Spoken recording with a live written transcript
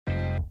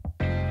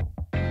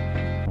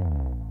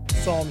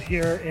So I'm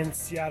here in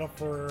Seattle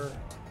for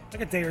like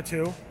a day or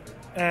two,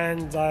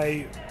 and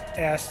I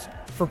asked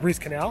Fabrice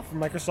Canel from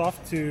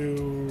Microsoft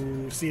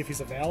to see if he's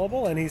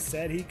available, and he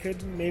said he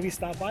could maybe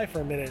stop by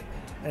for a minute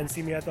and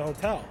see me at the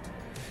hotel.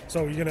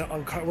 So we're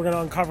gonna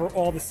uncover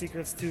all the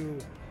secrets to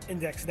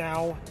Index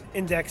Now,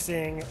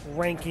 indexing,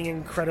 ranking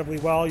incredibly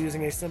well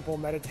using a simple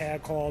meta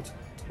tag called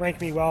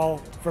Rank Me Well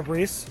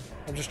Fabrice.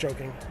 I'm just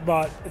joking,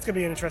 but it's gonna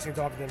be an interesting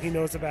talk with him. He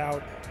knows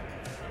about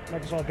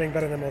Microsoft being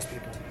better than most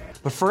people.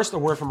 But first, a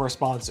word from our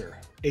sponsor,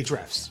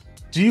 Ahrefs.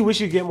 Do you wish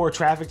you could get more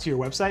traffic to your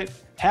website?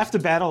 Half the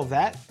battle of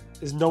that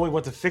is knowing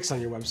what to fix on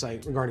your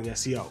website regarding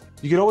SEO.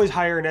 You could always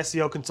hire an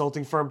SEO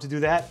consulting firm to do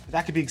that, but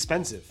that could be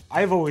expensive.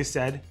 I've always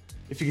said,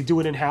 if you could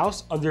do it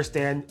in-house,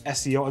 understand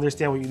SEO,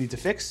 understand what you need to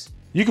fix,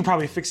 you could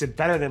probably fix it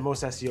better than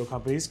most SEO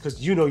companies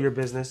because you know your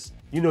business,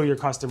 you know your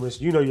customers,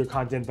 you know your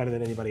content better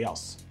than anybody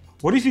else.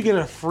 What if you get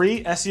a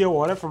free SEO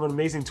audit from an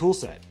amazing tool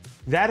set?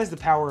 That is the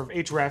power of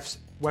Ahrefs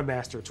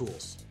Webmaster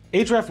Tools.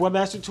 Ahrefs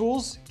Webmaster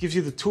Tools gives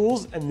you the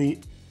tools and the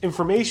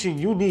information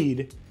you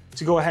need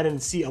to go ahead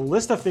and see a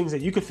list of things that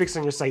you could fix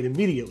on your site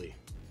immediately.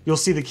 You'll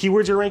see the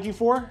keywords you're ranking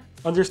for,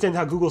 understand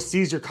how Google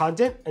sees your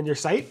content and your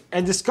site,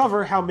 and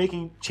discover how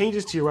making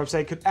changes to your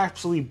website could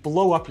actually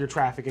blow up your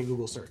traffic in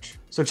Google search.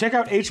 So check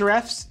out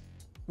Ahrefs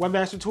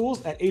Webmaster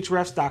Tools at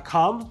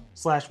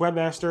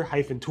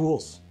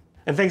ahrefs.com/webmaster-tools.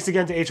 And thanks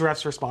again to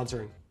Ahrefs for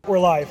sponsoring. We're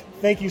live.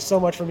 Thank you so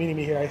much for meeting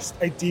me here.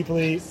 I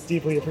deeply,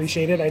 deeply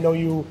appreciate it. I know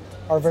you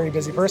are a very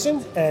busy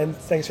person, and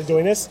thanks for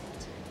doing this.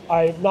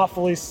 I'm not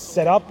fully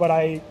set up, but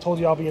I told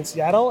you I'll be in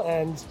Seattle,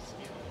 and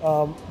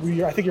I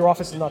think your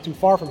office is not too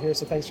far from here,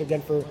 so thanks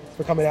again for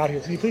coming out here.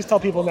 Can you please tell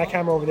people in that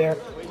camera over there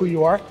who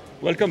you are?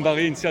 Welcome,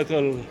 Barry, in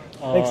Seattle.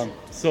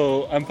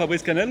 So I'm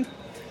Fabrice Canel.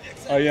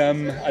 I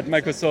am at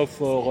Microsoft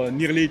for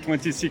nearly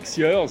 26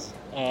 years.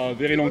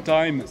 Very long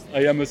time.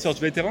 I am a search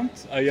veteran.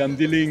 I am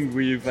dealing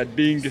with at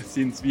Bing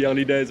since the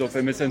early days of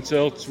MSN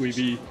Search with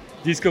the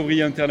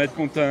discovery internet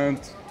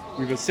content,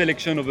 with a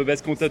selection of the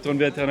best content on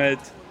the internet,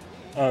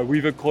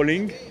 with the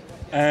crawling,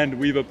 and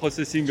with the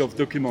processing of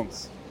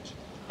documents.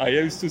 I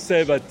used to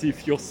say that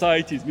if your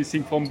site is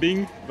missing from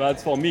Bing,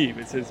 that's for me.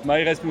 This is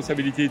my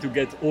responsibility to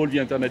get all the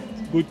internet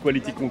good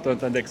quality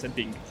content indexed at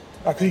Bing.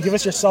 Can you give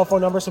us your cell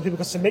phone number so people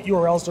can submit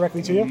URLs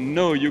directly to you?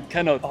 No, you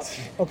cannot. Oh,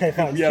 okay,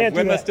 fine. We have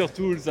Webmaster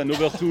Tools and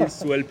other tools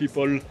to help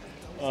people.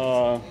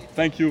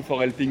 Thank you for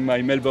helping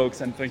my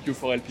mailbox and thank you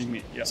for helping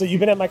me. Yeah. So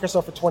you've been at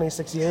Microsoft for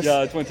 26 years?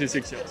 Yeah,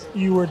 26 years.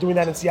 You were doing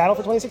that in Seattle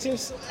for 26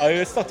 years?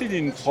 I started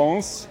in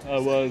France. I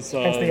was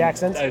hence the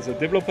accent? As a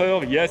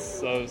developer,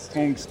 yes,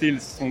 strong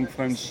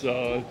French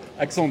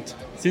accent.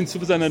 Since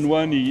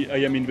 2001, I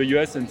am in the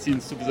US, and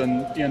since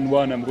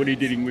 2001, I'm really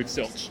dealing with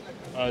search.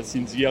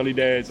 Since the early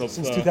days of...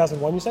 Since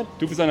 2001, you said?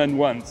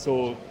 2001.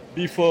 So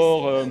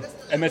before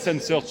MSN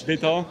Search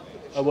Beta,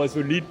 I was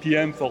the lead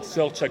PM for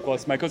search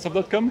across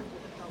Microsoft.com.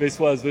 This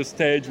was the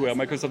stage where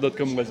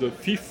Microsoft.com was the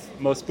 5th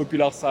most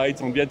popular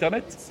site on the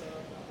internet.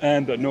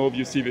 And now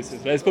obviously this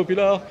is less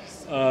popular,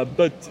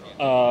 but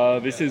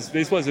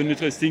this was an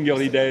interesting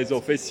early days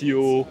of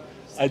SEO,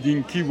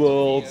 adding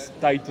keywords,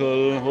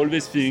 title, all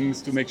these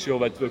things to make sure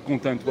that the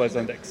content was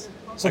indexed.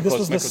 So this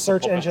was the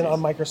search engine on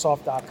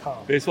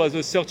Microsoft.com. This was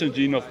the search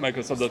engine of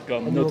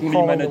Microsoft.com. Not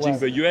only managing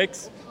the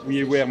UX,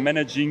 we were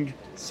managing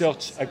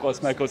search across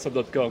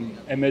Microsoft.com,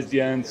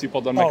 MSDN,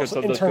 support on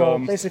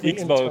Microsoft.com,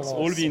 Xbox,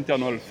 all the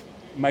internal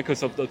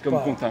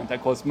Microsoft.com content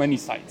across many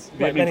sites.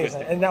 Very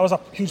interesting. And that was a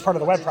huge part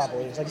of the web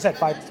probably. Like you said,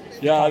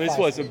 this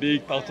was a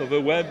big part of the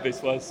web.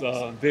 This was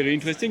very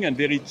interesting and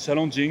very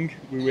challenging.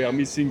 We were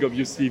missing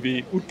obviously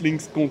the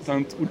hooklinks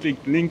content, hooklink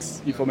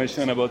links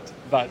information about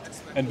that.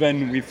 And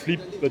then we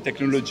flipped the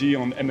technology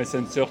on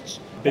MSN Search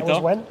Beta. That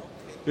was when?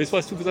 This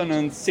was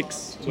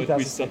 2006 when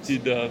we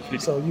started flipping.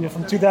 So you were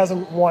from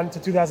 2001 to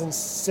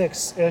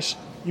 2006-ish.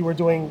 You were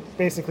doing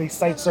basically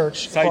site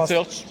search. Site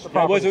search.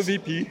 I was a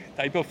VP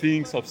type of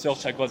things of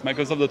search across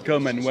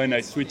Microsoft.com, and when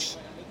I switched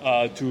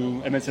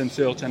to MSN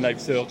Search and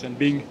Live Search and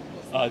Bing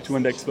to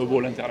index the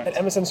whole internet. And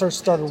MSN Search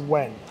started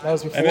when? That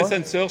was before?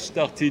 MSN Search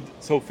started,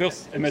 so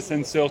first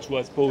MSN Search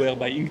was powered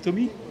by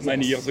Inktomi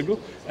many years ago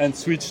and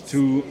switched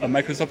to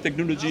Microsoft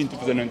technology in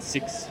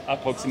 2006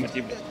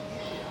 approximately.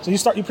 So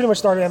you pretty much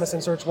started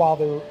MSN Search while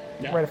they were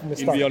right from the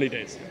start. In the early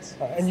days, yes.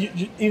 And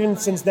you, even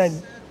since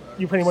then,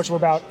 you pretty much were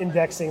about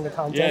indexing the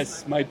content.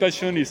 Yes, my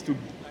passion is to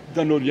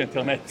download the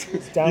internet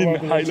in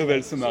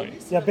high-level summary.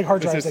 Yeah, big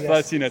hard drives, This is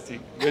fascinating.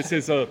 This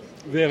is a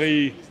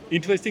very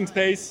interesting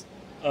space.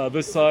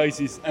 The size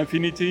is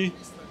infinity.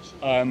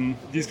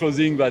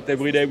 Disclosing that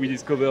every day we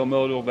discover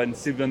more than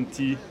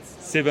 70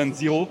 billion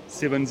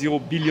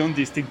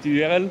distinct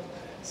URL.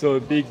 So a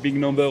big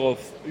number of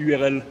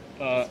URL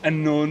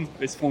unknown,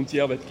 this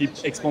frontier that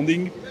keeps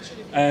expanding.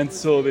 And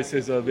so this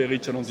is a very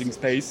challenging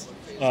space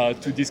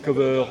to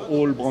discover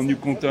all brand new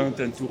content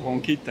and to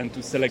rank it and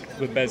to select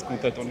the best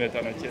content on the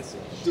internet, yes.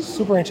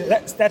 Super interesting.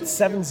 That's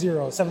 7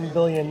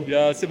 billion.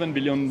 Yeah, 7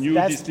 billion new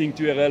distinct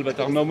URL that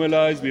are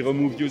normalized. We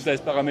remove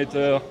useless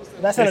parameter.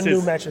 That's not a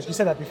new metric. You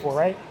said that before,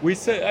 right?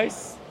 I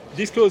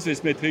disclose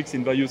this metrics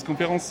in various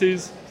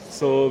conferences.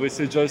 So this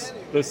is just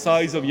the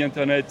size of the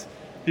internet.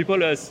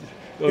 People ask,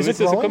 Is this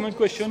it is a growing? common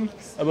question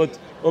about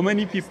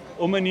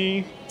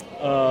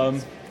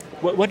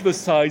what's the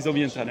size of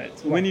the internet?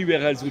 How many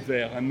URLs would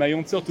there? And my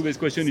answer to this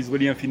question is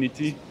really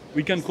infinity.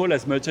 We can crawl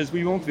as much as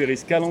we want. There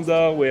is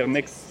calendar where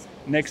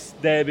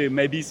next day there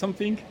may be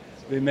something.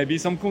 There may be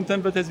some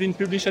content that has been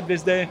published at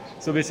this day.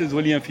 So this is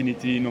really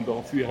infinity number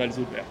of URLs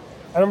out there.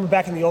 I remember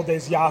back in the old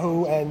days,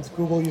 Yahoo and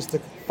Google used to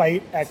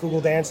fight at Google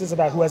Dances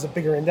about who has a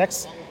bigger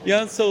index.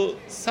 Yeah, so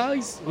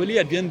size really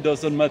at the end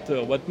doesn't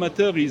matter. What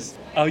matters is,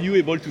 are you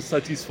able to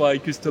satisfy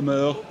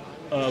customer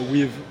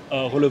with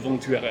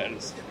relevant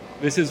URLs?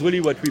 This is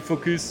really what we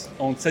focus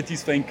on,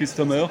 satisfying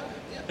customer.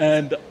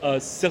 And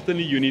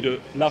certainly you need a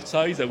large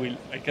size.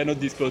 I cannot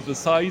disclose the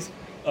size,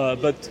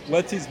 but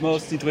what is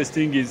most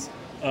interesting is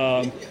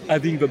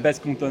having the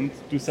best content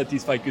to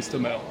satisfy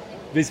customer.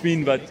 This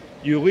means that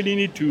you really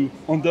need to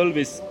handle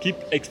this keep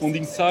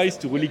expanding size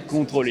to really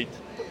control it,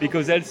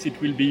 because else it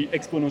will be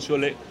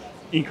exponentially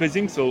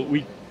increasing. So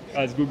we,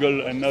 as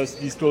Google and us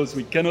disclose,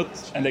 we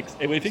cannot index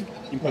everything,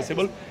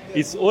 impossible.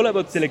 It's all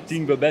about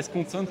selecting the best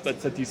content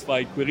that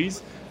satisfy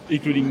queries,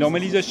 including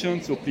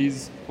normalization. So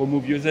please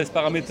remove useless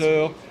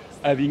parameter,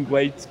 having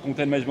great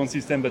content management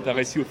system that are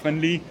SEO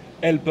friendly,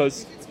 help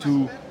us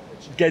to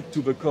get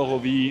to the core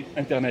of the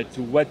internet,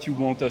 to what you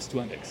want us to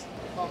index.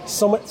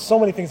 So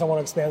many things I want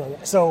to expand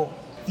on. So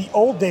the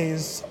old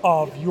days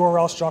of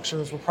URL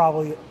structures were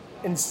probably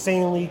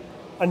insanely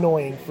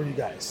annoying for you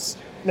guys.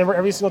 Remember,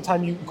 every single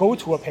time you go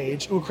to a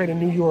page, it would create a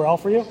new URL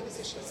for you?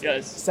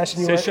 Yes,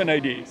 Session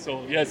ID.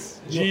 So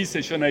yes,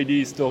 session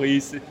ID,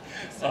 stories.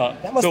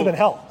 That must have been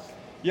hell.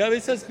 Yeah,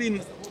 this has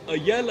been a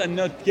yell and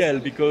not yell,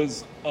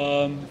 because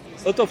a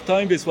lot of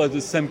time this was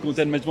the same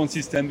content management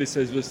system, this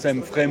was the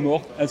same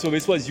framework, and so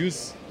this was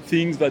used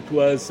things that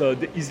was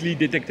easily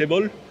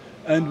detectable,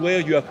 and where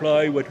you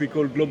apply what we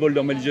call global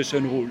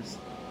normalization rules.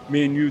 I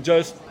mean, you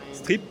just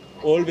strip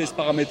all these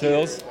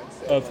parameters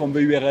from the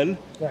URL.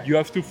 Right. You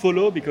have to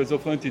follow, because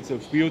often it's a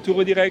free auto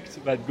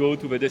redirect that go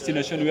to the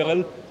destination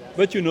URL,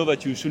 but you know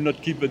that you should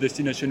not keep the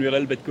destination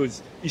URL,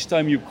 because each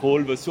time you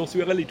call the source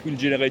URL, it will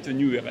generate a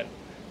new URL.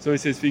 So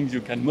this is things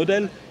you can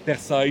model per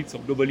site or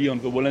globally on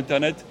the whole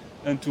internet,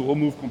 and to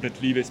remove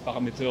completely these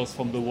parameters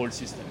from the whole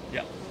system.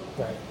 Yeah.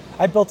 Right.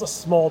 I built a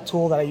small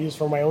tool that I use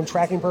for my own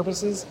tracking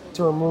purposes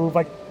to remove,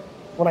 like,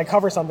 when I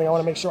cover something, I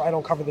want to make sure I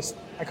don't cover this.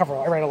 I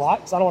write a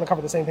lot, so I don't want to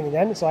cover the same thing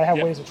again. So I have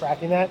ways of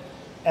tracking that,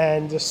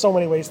 and there's so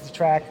many ways to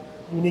track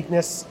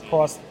uniqueness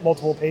across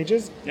multiple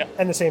pages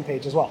and the same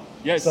page as well.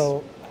 Yes.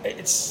 So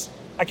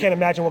I can't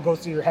imagine what goes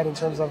through your head in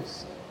terms of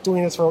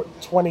doing this for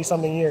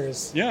 20-something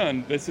years. Yeah,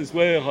 and this is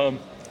where,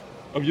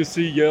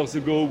 obviously, years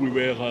ago we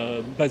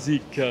were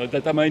basic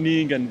data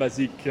mining and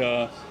basic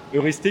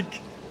heuristic,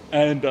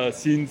 and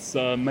since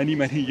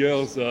many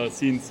years,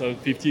 since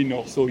 15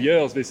 or so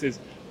years, this is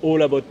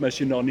all about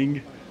machine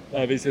learning.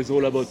 This is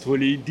all about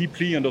really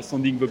deeply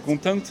understanding the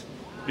content,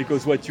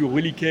 because what you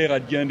really care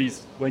at the end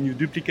is, when you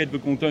duplicate the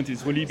content,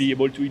 is really be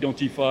able to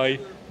identify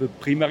the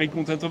primary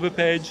content of the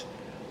page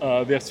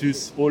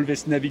versus all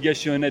this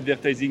navigation,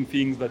 advertising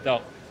things that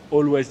are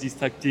always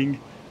distracting.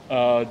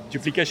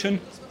 Duplication,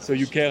 so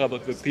you care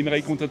about the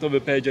primary content of the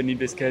page, and in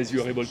this case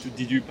you are able to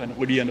dedupe and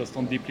really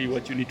understand deeply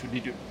what you need to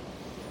dedupe.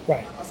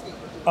 Right.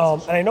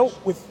 And I know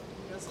with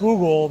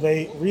Google,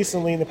 they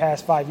recently in the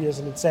past 5 years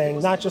have been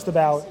saying not just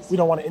about we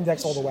don't want to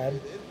index all the web,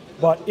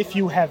 but if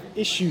you have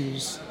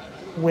issues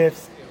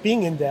with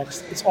being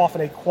indexed, it's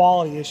often a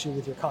quality issue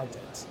with your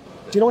content.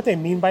 Do you know what they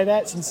mean by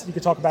that, since you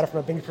could talk about it from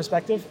a Bing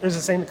perspective? Or is it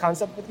the same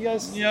concept with you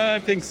guys? Yeah, I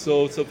think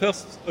so. So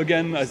first,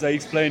 again, as I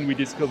explained, we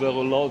discover a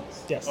lot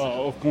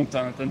of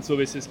content, and so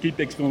this is keep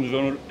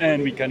exponential,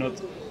 and we cannot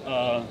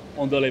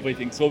handle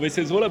everything. So this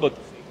is all about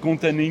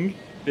containing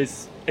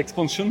this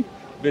expansion,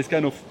 this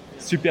kind of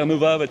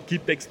supernova that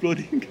keep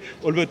exploding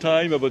all the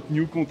time, about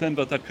new content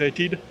that are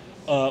created,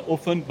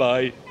 often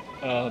by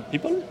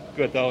people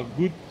that are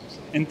good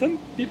intent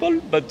people,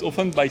 but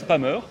often by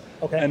spammer.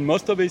 Okay. And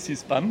most of this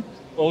is spam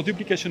or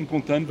duplication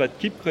content that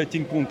keep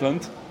creating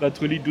content that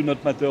really do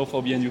not matter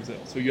for the end user.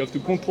 So you have to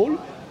control,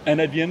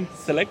 and at the end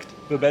select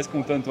the best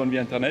content on the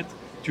internet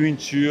to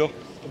ensure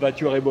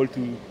that you are able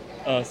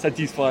to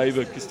satisfy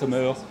the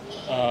customer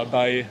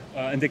by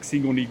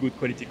indexing only good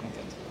quality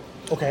content.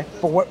 Okay,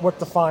 but what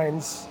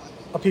defines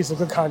a piece of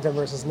good content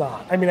versus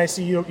not? I mean, I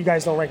see you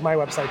guys don't rank my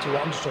website too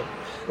well. I'm just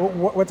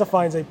joking. What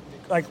defines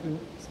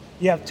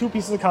you have two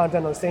pieces of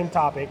content on the same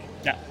topic.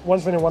 Yeah.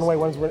 One's written one way,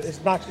 one's written.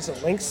 It's not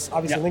just links.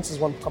 Obviously, links is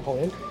one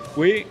component.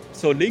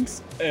 So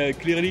links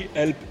clearly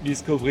help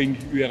discovering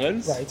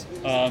URLs. Right.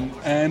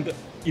 And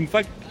in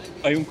fact,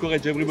 I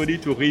encourage everybody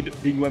to read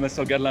Bing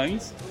Webmaster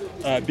Guidelines.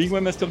 Bing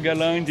Webmaster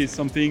Guidelines is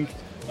something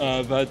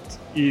that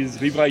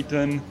is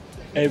rewritten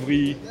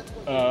every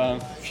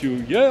few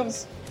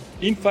years.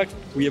 In fact,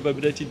 we have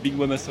updated Bing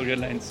Webmaster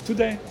Guidelines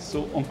today,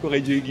 so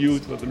encouraging you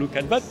to have a look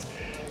at that.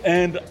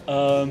 And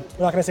we're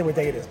not going to say what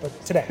day it is,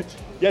 but today.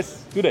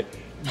 Yes, today.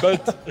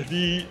 But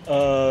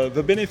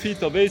the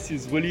benefit of this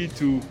is really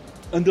to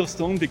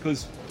understand,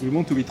 because we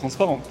want to be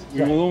transparent.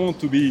 We don't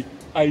want to be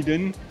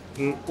hidden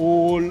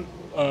all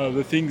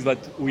the things that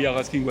we are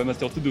asking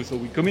webmasters to do. So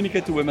we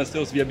communicate to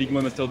webmasters via big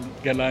webmaster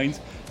guidelines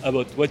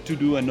about what to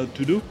do and not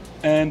to do.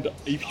 And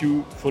if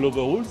you follow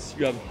the rules,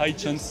 you have high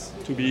chance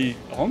to be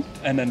ranked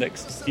and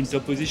indexed in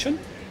top position,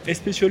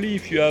 especially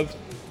if you have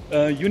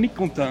unique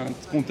content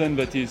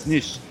that is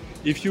niche.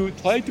 If you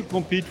try to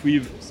compete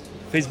with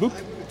Facebook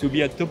to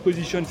be at top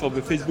position for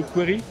the Facebook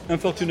query,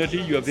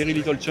 unfortunately, you have very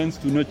little chance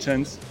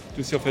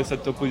to surface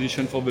at top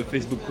position for the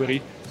Facebook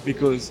query,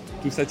 because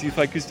to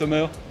satisfy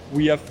customer,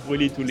 we have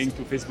really to link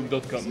to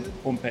facebook.com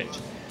homepage.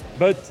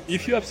 But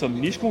if you have some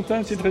niche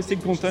content,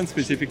 interesting content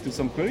specific to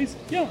some queries,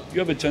 yeah, you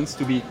have a chance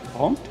to be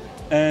ranked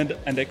and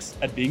indexed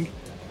at Bing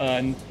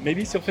and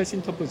maybe surface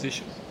in top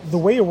position. The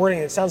way you're wording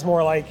it sounds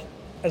more like,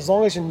 as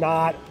long as you're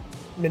not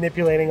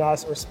manipulating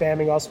us or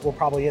spamming us, we'll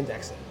probably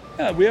index it.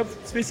 Yeah, we have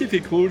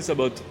specific rules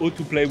about how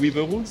to play with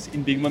the rules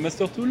in Bing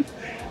Webmaster Tool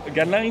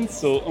guidelines,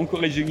 so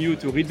encouraging you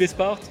to read this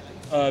part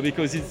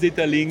because it's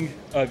detailing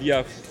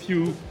via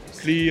few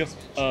clear,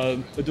 a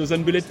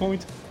dozen bullet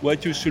points,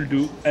 what you should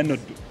do and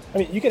not do. I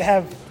mean, you could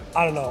have,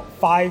 I don't know,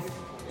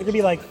 it could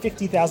be like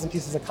 50,000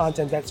 pieces of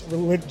content that's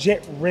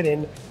legit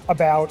written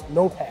about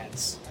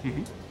notepads.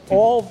 Mm-hmm.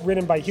 All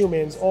written by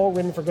humans, all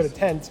written for good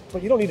intent,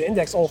 but you don't need to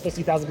index all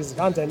 50,000 pieces of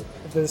content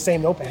if they're the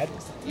same notepad.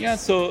 Yeah,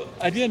 so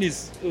at the end,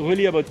 it's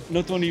really about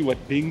not only what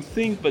Bing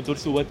thinks, but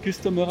also what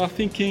customers are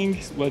thinking,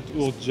 what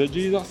our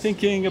judges are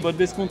thinking about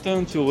this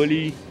content, to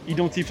really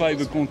identify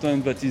the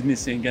content that is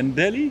missing. And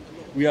daily,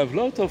 we have a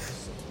lot of,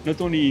 not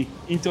only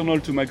internal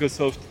to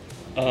Microsoft,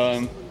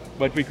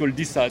 what we call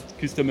DSAT,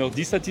 customer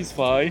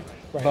dissatisfied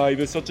by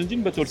the search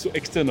engine, but also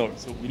external.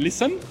 So we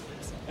listen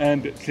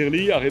and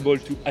clearly are able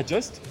to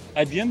adjust.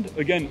 At the end,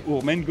 again,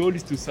 our main goal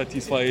is to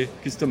satisfy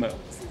customer.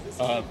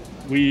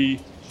 We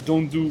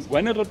don't do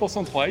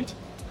 100% right.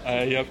 I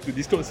have to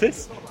disclose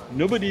this.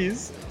 Nobody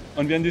is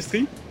on the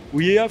industry.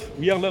 We are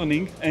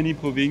learning and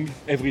improving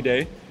every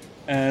day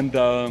and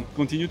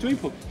continue to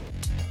improve.